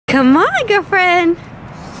Come on, girlfriend.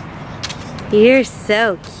 You're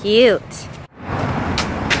so cute.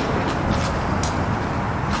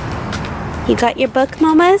 You got your book,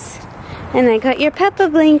 mamas? And I got your Peppa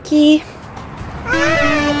blankie.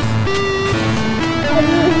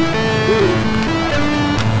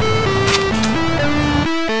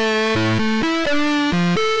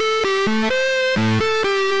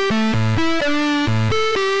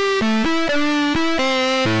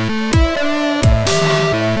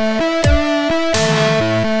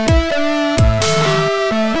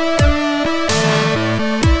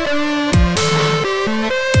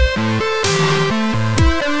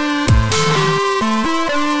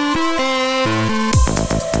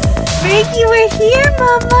 Ricky, we're here,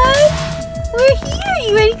 Mama. We're here.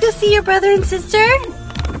 You ready to go see your brother and sister? You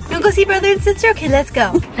want to go see brother and sister? Okay, let's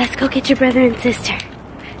go. Let's go get your brother and sister.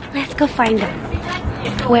 Let's go find them.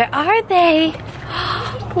 Where are they?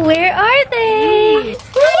 Where are they?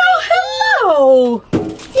 Oh, hello. Oh.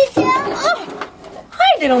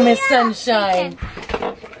 Hi, little Miss Sunshine.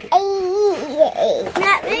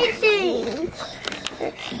 Not missing.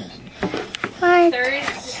 Hi.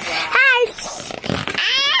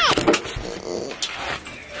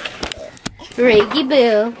 Reggie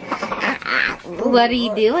Boo. What are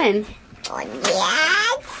you doing?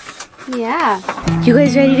 Yeah. You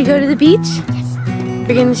guys ready to go to the beach? Yes.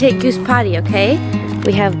 We're gonna take Goose potty, okay?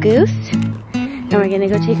 We have Goose, and we're gonna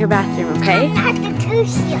go take her bathroom, okay? I'm not the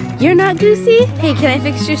goosey. You're not Goosey? Hey, can I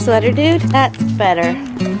fix your sweater, dude? That's better.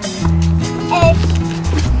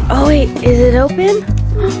 Oh wait, is it open?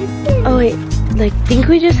 Oh wait, like, think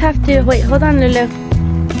we just have to, wait, hold on, Lulu.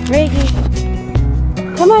 Reggie,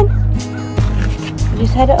 come on. You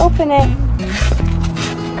just had to open it.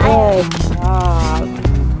 Good job.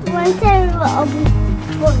 One time will open.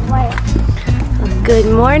 Good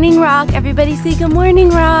morning, Rock. Everybody say good morning,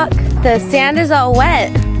 Rock. The sand is all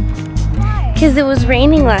wet because it was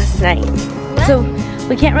raining last night. So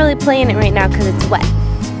we can't really play in it right now because it's wet.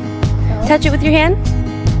 Touch it with your hand.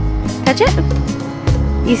 Touch it.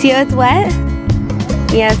 You see how it's wet?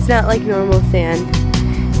 Yeah, it's not like normal sand.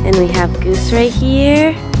 And we have Goose right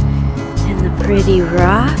here. And the pretty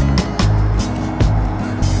rock.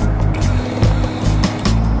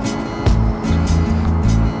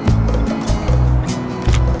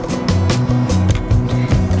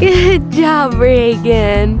 Good job,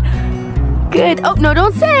 Reagan. Good. Oh, no,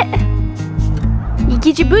 don't sit. You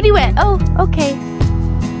get your booty wet. Oh, okay.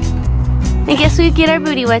 I guess we get our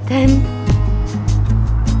booty wet then.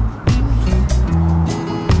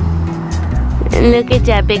 And look at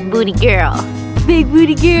that big booty girl. Big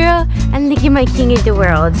booty girl. And look at my king of the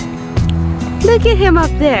world. Look at him up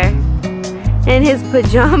there. In his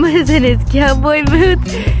pajamas and his cowboy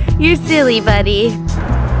boots. You're silly, buddy.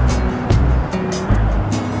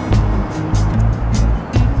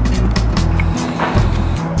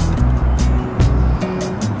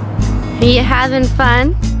 Are you having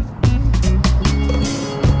fun?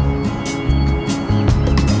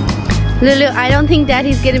 Lulu, I don't think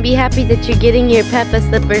Daddy's gonna be happy that you're getting your Peppa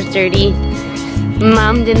slippers dirty.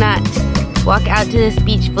 Mom did not walk out to this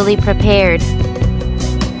beach fully prepared.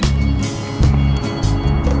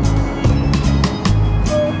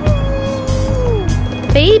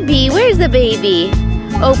 Baby, where's the baby?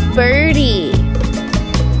 Oh, Birdie.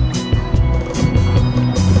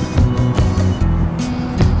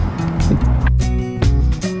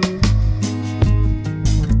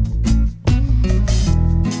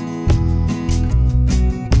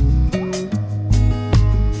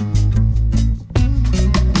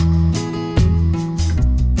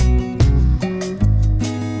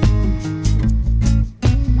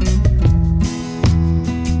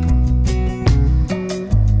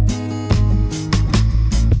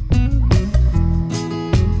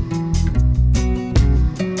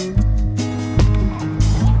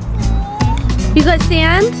 You got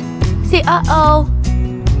sand? Say uh-oh.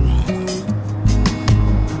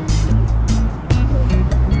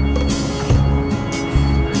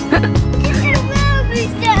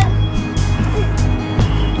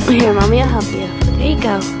 Here, Mommy, I'll help you. There you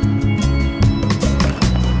go.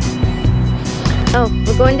 Oh,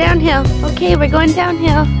 we're going downhill. Okay, we're going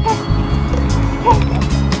downhill.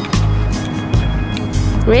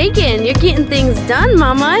 Reagan, you're getting things done,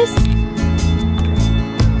 mamas.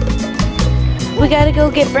 We gotta go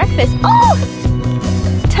get breakfast. Oh!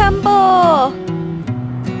 Tumble!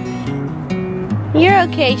 You're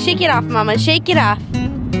okay. Shake it off, Mama. Shake it off.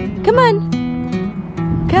 Come on.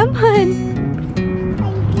 Come on.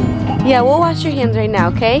 Yeah, we'll wash your hands right now,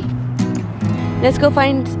 okay? Let's go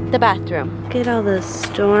find the bathroom. Look at all the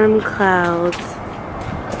storm clouds.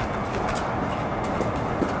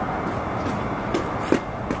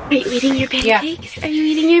 Are you eating your pancakes? Yeah. Are you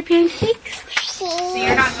eating your pancakes? So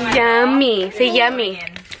you're not going yummy. Say yummy.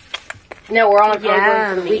 No, we're only going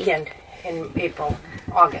for the weekend in April,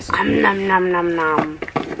 August. Nom nom nom nom.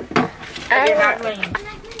 You're not going.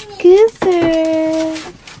 Gooser.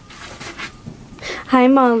 Hi,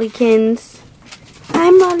 Mollykins. Hi,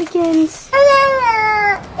 Mollykins.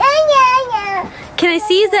 Can I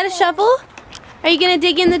see? Is that a shovel? Are you gonna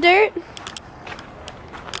dig in the dirt?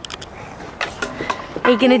 Are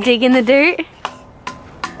you gonna dig in the dirt?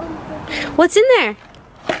 What's in there?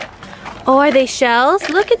 Oh, are they shells?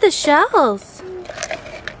 Look at the shells.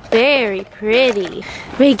 Very pretty.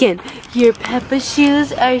 Reagan, your Peppa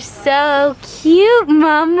shoes are so cute,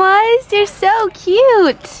 mamas. They're so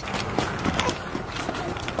cute.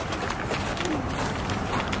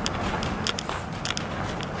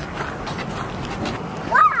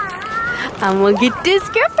 I'm gonna get this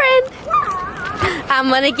girlfriend. I'm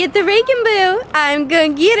gonna get the Reagan boo. I'm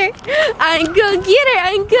gonna get her. I'm gonna get her.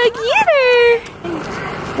 I'm gonna get her.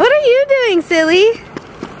 What are you doing, silly?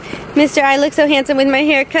 Mr. I look so handsome with my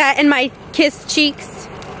haircut and my kissed cheeks.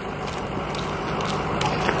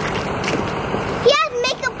 He has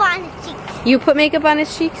makeup on his cheeks. You put makeup on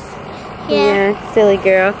his cheeks? Yeah. Yeah, silly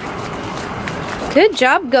girl. Good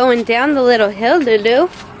job going down the little hill, Lulu.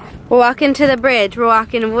 We're walking to the bridge. We're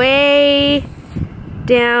walking way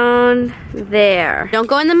down there. Don't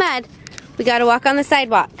go in the mud. We gotta walk on the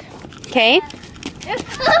sidewalk. Okay?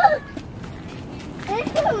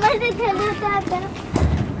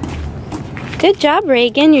 Good job,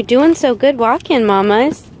 Reagan. You're doing so good walking,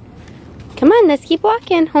 mamas. Come on, let's keep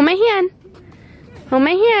walking. Hold my hand. Hold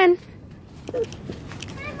my hand.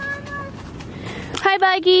 Hi,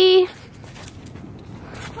 Buggy.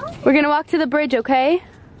 We're gonna walk to the bridge, okay?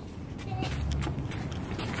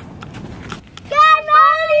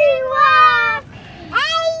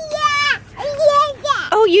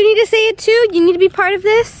 Oh, you need to say it too? You need to be part of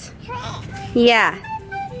this? Yeah.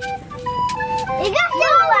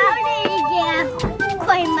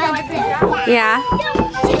 Yeah.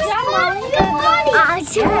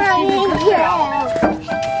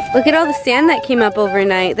 Look at all the sand that came up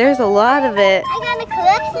overnight. There's a lot of it. I got a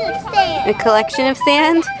collection of sand. A collection of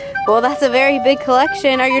sand? Well, that's a very big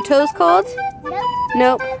collection. Are your toes cold? Nope.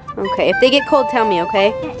 Nope. Okay, if they get cold, tell me,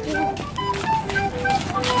 okay?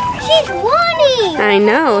 She's running. I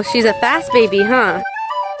know. She's a fast baby, huh?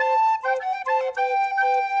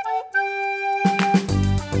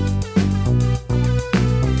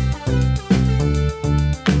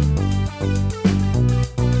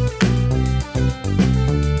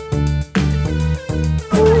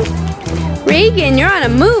 Reagan, you're on a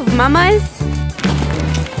move, mamas.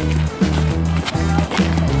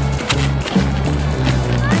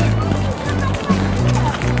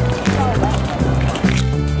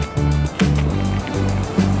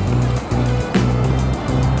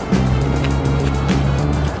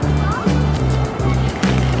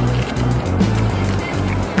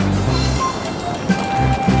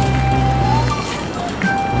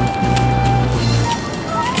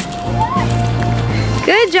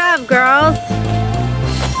 Good job, girls.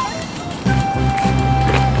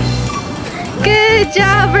 Good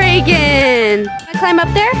job, Reagan. Wanna climb up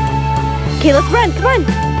there? Okay, let's run. Come on.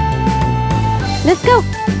 Let's go.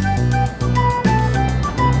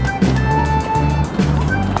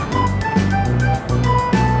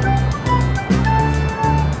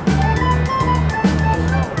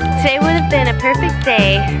 Today would have been a perfect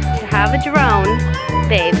day to have a drone,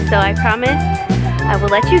 babe. So I promise I will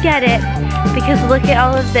let you get it. Because look at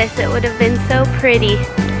all of this, it would have been so pretty.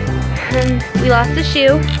 And we lost a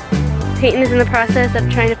shoe. Peyton is in the process of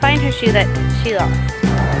trying to find her shoe that she lost.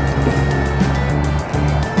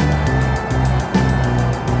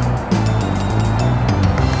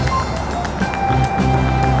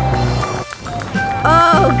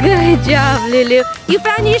 Oh, good job, Lulu. You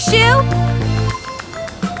found your shoe?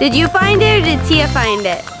 Did you find it or did Tia find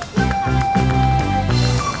it?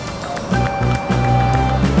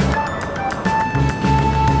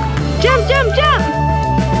 Jump, jump, jump!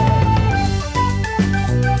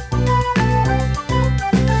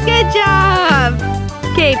 Good job!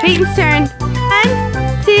 Okay, Peyton's turn. 1,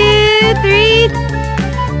 2, 3.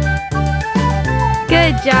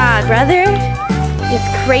 Good job, brother. It's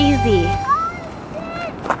crazy.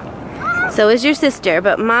 So is your sister,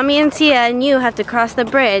 but Mommy and Tia and you have to cross the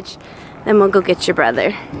bridge. Then we'll go get your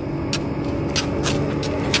brother.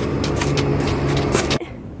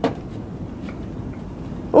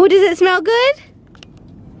 Oh, does it smell good?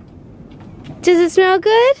 Does it smell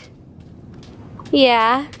good?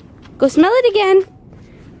 Yeah. Go smell it again.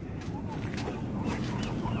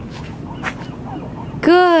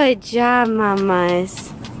 Good job,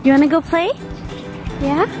 mamas. You wanna go play?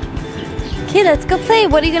 Yeah? Okay, let's go play.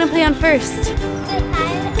 What are you gonna play on first?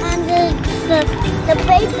 On the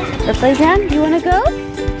playground. The playground? You wanna go?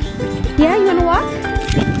 Yeah, you wanna walk?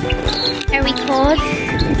 Are we cold?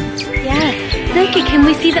 Yeah. Look, can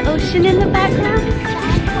we see the ocean in the background?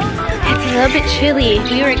 It's a little bit chilly.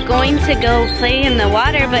 We were going to go play in the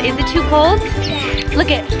water, but is it too cold? Look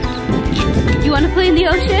it. You wanna play in the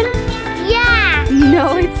ocean? Yeah.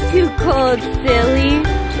 No, it's too cold, silly.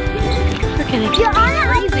 We're gonna get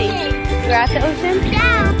freezing. We're at the ocean?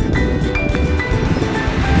 Yeah.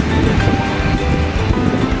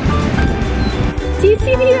 Do you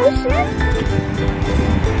see the ocean?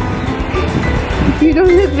 You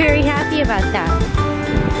don't look very happy about that.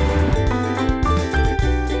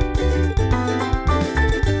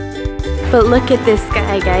 But look at this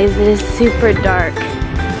sky, guys. It is super dark.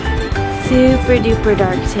 Super duper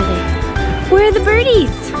dark today. Where are the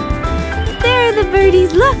birdies? There are the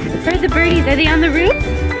birdies. Look, where are the birdies? Are they on the roof?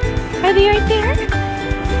 Are they right there?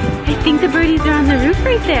 I think the birdies are on the roof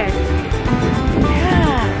right there.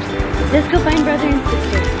 Yeah. Let's go find brother and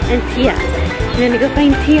sister and Tia. You wanna go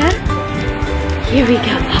find Tia? Here we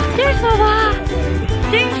go. There's Mama.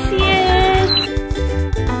 There she is.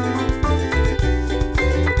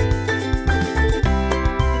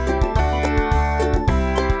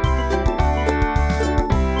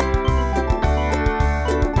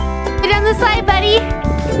 Get on the slide, buddy.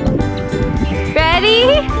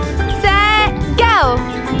 Ready, set, go.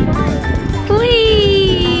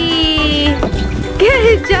 Whee!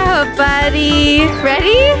 Good job, buddy.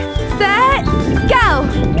 Ready, set, go.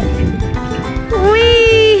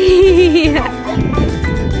 Whee!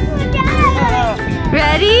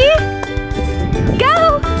 Ready?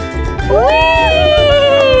 Go!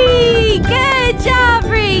 Whee! Good job,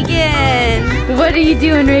 Reagan! What are you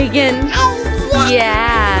doing, Reagan?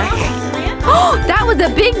 Yeah. Oh, that was a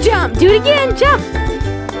big jump. Do it again, jump.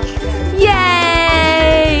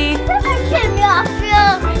 Yay!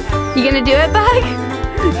 You gonna do it, Bug?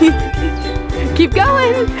 Keep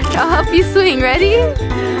going. I'll help you swing. Ready?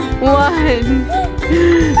 1,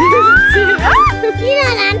 2.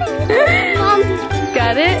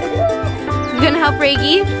 Got it? You gonna help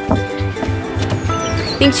Reggie?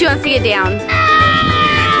 Think she wants to get down.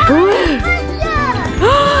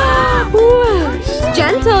 She's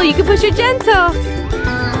gentle. You can push her gentle.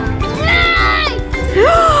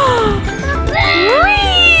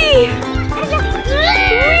 Whee!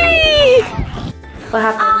 Whee! What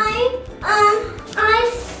happened?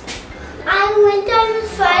 I went down the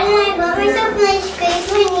slide and I got myself and I scraped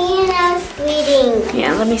my knee and I was bleeding.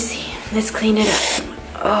 Yeah, let me see. Let's clean it up.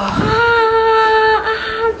 Oh.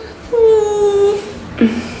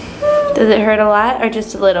 Does it hurt a lot or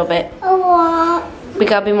just a little bit? A lot. We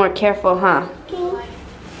gotta be more careful, huh?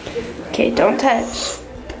 Okay, don't touch.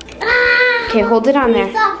 Okay, hold it on there.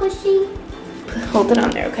 Stop pushing. Hold it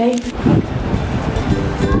on there, okay?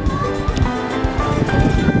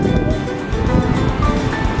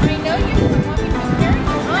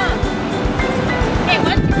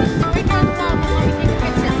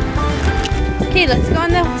 Okay, let's go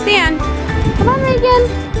on the sand. Come on, Reagan.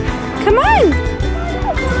 Come on.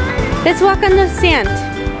 Let's walk on the sand.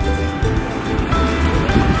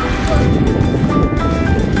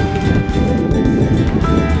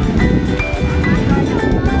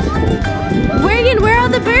 Reagan, where are all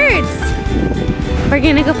the birds? We're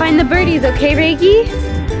gonna go find the birdies, okay, Reggie?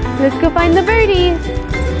 Let's go find the birdies.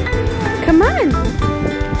 Come on.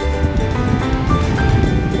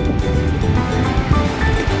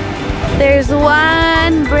 There's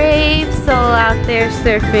one brave soul out there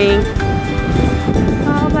surfing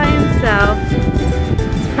all by himself.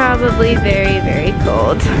 It's probably very, very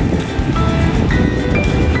cold.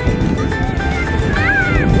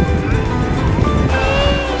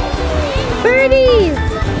 Birdies!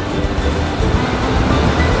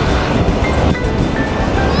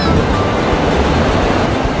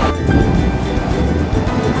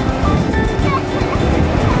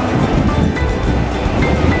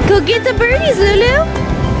 Go get the birdies, Lulu.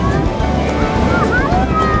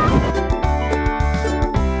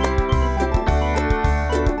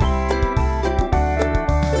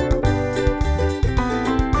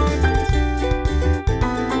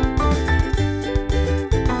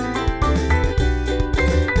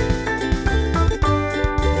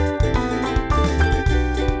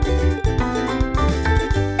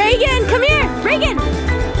 Reagan, come here. Reagan.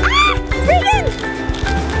 Ah, Reagan.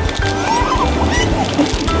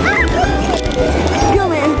 Go,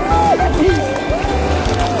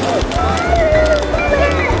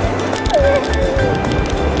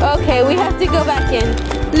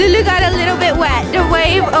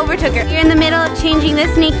 took her. You're in the middle of changing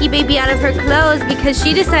this sneaky baby out of her clothes because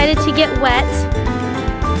she decided to get wet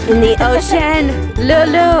in the ocean.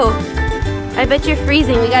 Lulu, I bet you're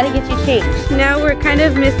freezing. We gotta get you changed. Now we're kind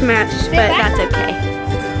of mismatched, but that's okay.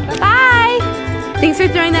 Bye. Thanks for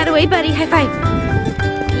throwing that away, buddy. High five.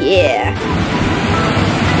 Yeah.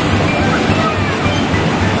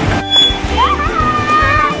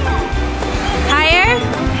 Higher.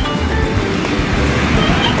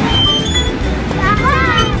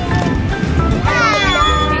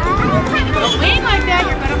 Don't lean like that,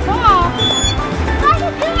 you're gonna fall. I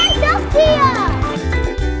can do myself to you.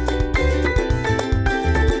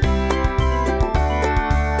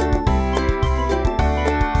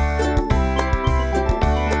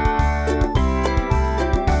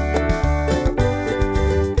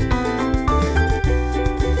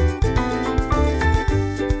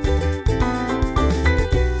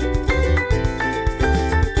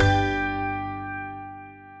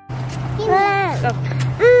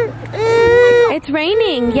 It's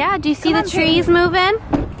raining. Yeah, do you see the trees moving?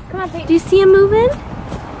 Come on, Peyton. Do you see them moving?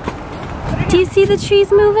 Do you see the trees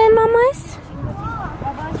moving, mamas?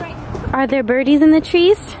 Are there birdies in the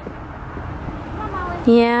trees?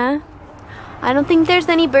 Yeah. I don't think there's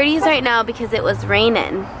any birdies right now because it was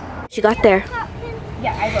raining. What you got there?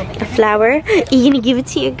 Yeah, I will. A flower? You gonna give it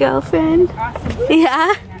to your girlfriend?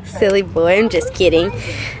 Yeah? Silly boy, I'm just kidding.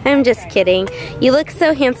 I'm just kidding. You look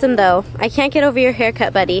so handsome though. I can't get over your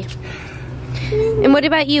haircut, buddy. And what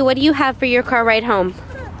about you? What do you have for your car ride home?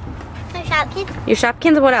 My Shopkins. Your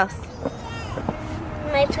Shopkins? What else?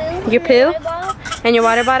 My poo. Your poo? And your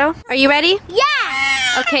water bottle? Are you ready?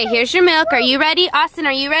 Yeah. Okay, here's your milk. Are you ready? Austin,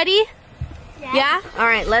 are you ready? Yeah?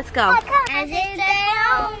 Alright, let's go.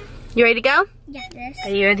 You ready to go? Yes.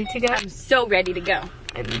 Are you ready to go? I'm so ready to go.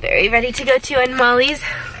 I'm very ready to go too, and Molly's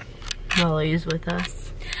with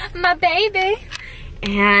us. My baby.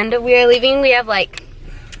 And we're leaving. We have like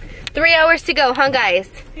 3 hours to go, huh guys?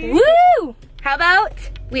 Woo! How about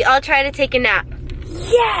we all try to take a nap?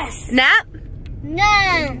 Yes! Nap?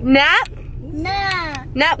 No. Nap? No.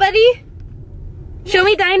 Nap, buddy? Show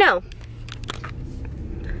me Dino.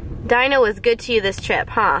 Dino was good to you this trip,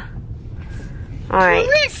 huh? Alright.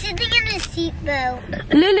 Who's sitting in the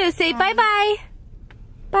seatbelt? Lulu, say bye-bye.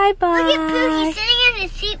 Bye-bye. Look at Pooh, he's sitting in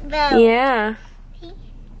his seatbelt. Yeah.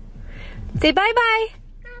 Say bye-bye.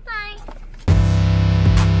 Bye-bye.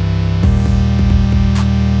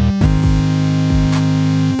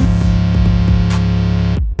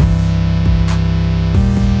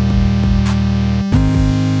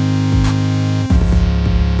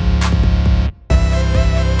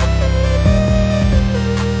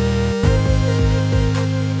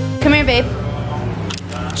 Come here, babe.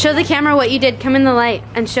 Show the camera what you did. Come in the light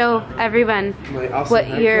and show everyone what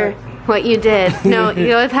you did. No, you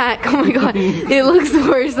know that. Oh my god, it looks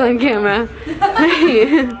worse on camera.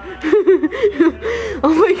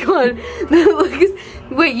 Oh my god, that looks.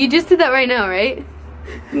 Wait, you just did that right now, right?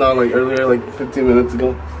 No, like earlier, like 15 minutes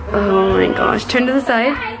ago. Oh my gosh, turn to the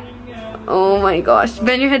side. Oh my gosh,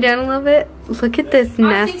 bend your head down a little bit. Look at this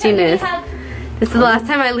nastiness. This is the last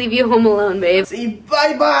time I leave you home alone, babe. Say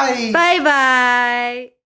bye-bye! Bye-bye!